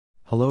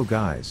Hello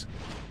guys.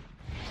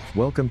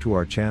 Welcome to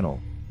our channel,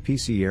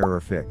 PC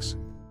Error Fix.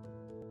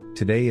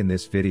 Today in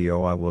this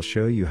video I will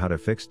show you how to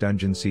fix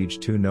Dungeon Siege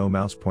 2 no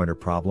mouse pointer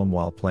problem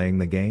while playing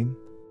the game.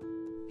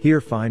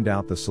 Here find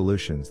out the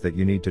solutions that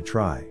you need to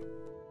try.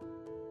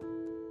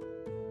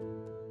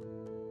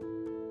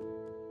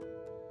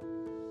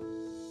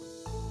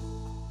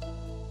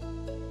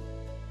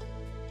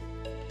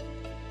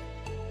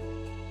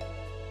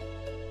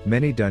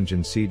 Many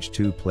Dungeon Siege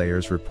 2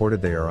 players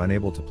reported they are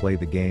unable to play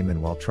the game,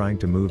 and while trying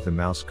to move the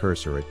mouse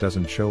cursor it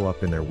doesn't show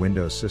up in their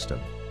Windows system.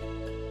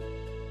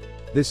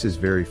 This is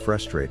very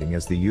frustrating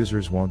as the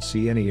users won't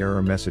see any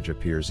error message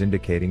appears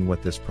indicating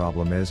what this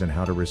problem is and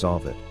how to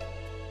resolve it.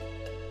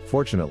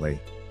 Fortunately,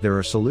 there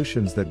are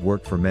solutions that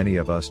work for many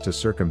of us to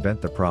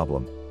circumvent the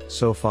problem,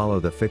 so follow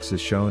the fixes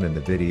shown in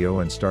the video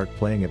and start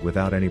playing it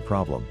without any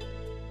problem.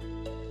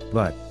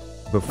 But,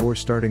 before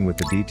starting with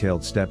the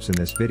detailed steps in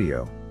this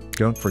video,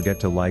 don't forget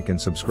to like and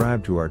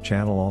subscribe to our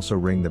channel, also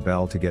ring the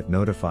bell to get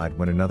notified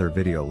when another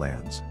video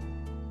lands.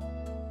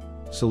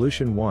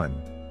 Solution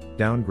 1.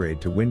 Downgrade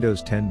to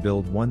Windows 10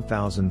 build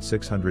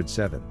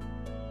 1607.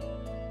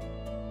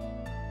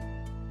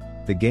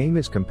 The game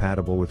is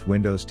compatible with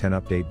Windows 10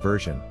 update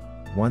version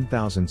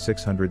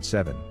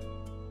 1607.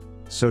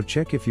 So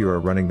check if you are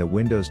running the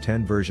Windows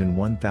 10 version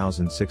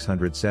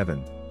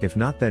 1607, if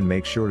not then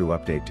make sure to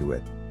update to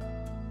it.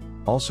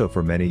 Also,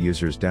 for many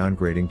users,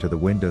 downgrading to the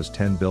Windows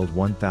 10 build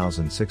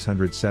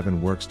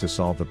 1607 works to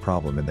solve the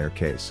problem in their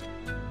case.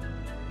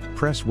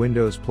 Press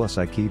Windows plus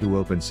I key to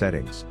open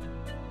settings.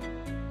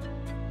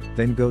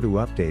 Then go to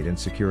Update and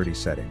Security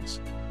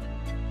Settings.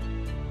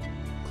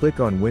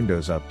 Click on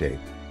Windows Update.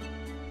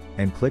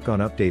 And click on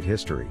Update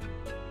History.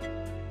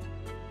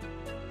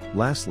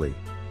 Lastly,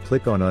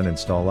 click on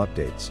Uninstall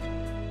Updates.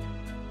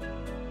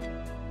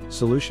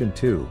 Solution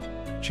 2.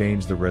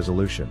 Change the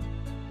resolution.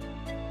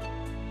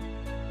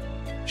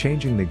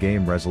 Changing the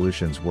game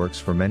resolutions works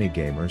for many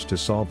gamers. To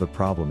solve the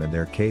problem in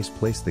their case,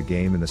 place the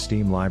game in the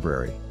Steam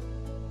library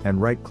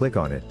and right-click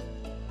on it.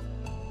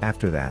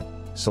 After that,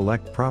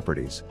 select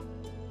Properties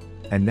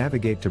and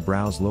navigate to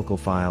Browse Local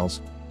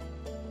Files.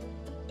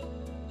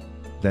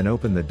 Then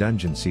open the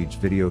Dungeon Siege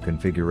video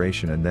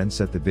configuration and then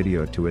set the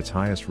video to its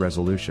highest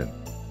resolution.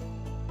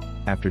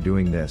 After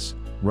doing this,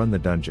 run the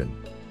Dungeon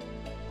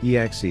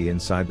exe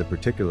inside the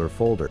particular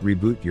folder.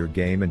 Reboot your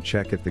game and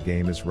check if the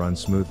game is run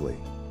smoothly.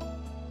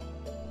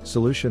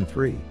 Solution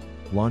 3.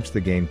 Launch the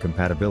game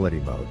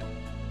compatibility mode.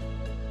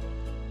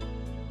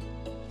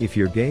 If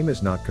your game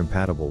is not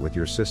compatible with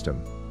your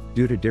system,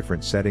 due to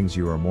different settings,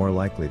 you are more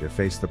likely to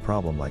face the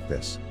problem like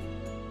this.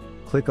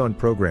 Click on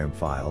Program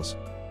Files.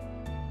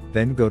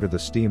 Then go to the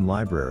Steam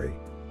library.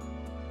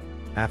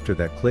 After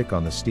that, click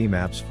on the Steam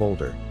Apps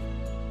folder.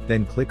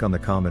 Then click on the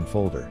Common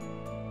folder.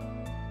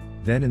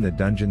 Then in the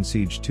Dungeon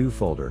Siege 2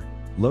 folder,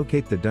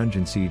 locate the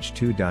Dungeon Siege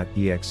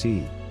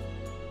 2.exe.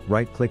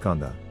 Right-click on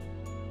the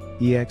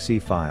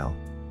exe file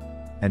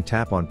and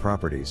tap on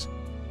Properties.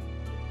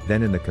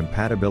 Then in the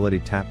Compatibility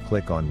tab,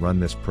 click on Run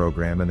this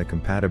program. In the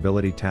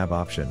Compatibility tab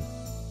option,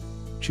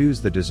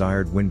 choose the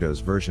desired Windows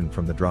version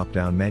from the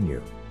drop-down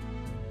menu.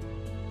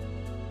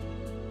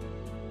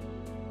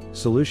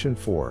 Solution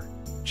 4.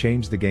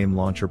 Change the game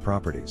launcher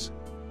properties.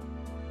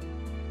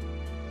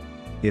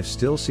 If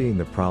still seeing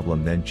the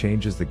problem, then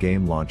changes the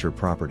game launcher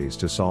properties.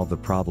 To solve the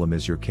problem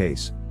is your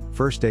case,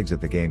 first exit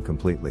the game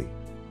completely.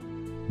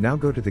 Now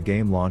go to the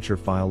game launcher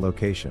file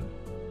location.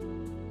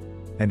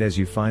 And as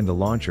you find the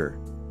launcher,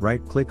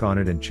 right-click on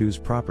it and choose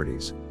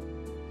Properties.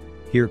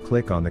 Here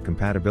click on the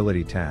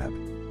Compatibility tab.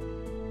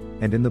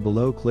 And in the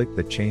below, click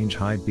the Change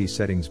Hide B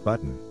Settings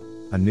button.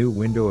 A new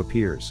window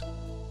appears.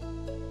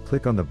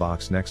 Click on the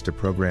box next to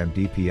Program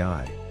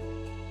DPI.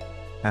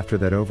 After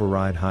that,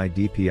 override High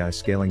DPI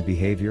Scaling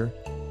Behavior.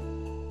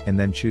 And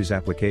then choose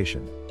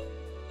Application.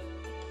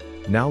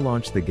 Now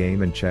launch the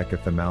game and check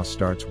if the mouse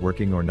starts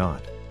working or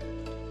not.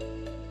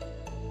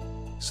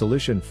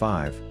 Solution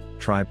 5.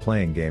 Try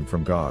playing game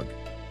from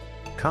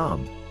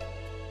GOG.com.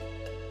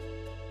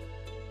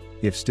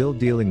 If still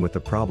dealing with the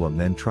problem,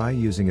 then try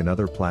using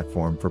another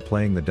platform for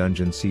playing the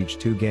Dungeon Siege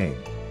 2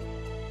 game.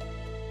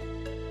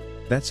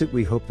 That's it.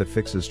 We hope the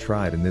fixes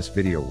tried in this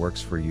video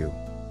works for you.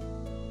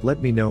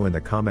 Let me know in the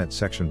comment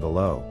section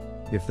below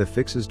if the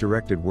fixes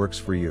directed works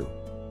for you.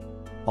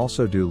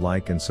 Also do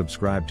like and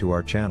subscribe to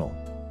our channel.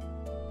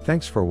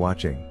 Thanks for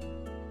watching.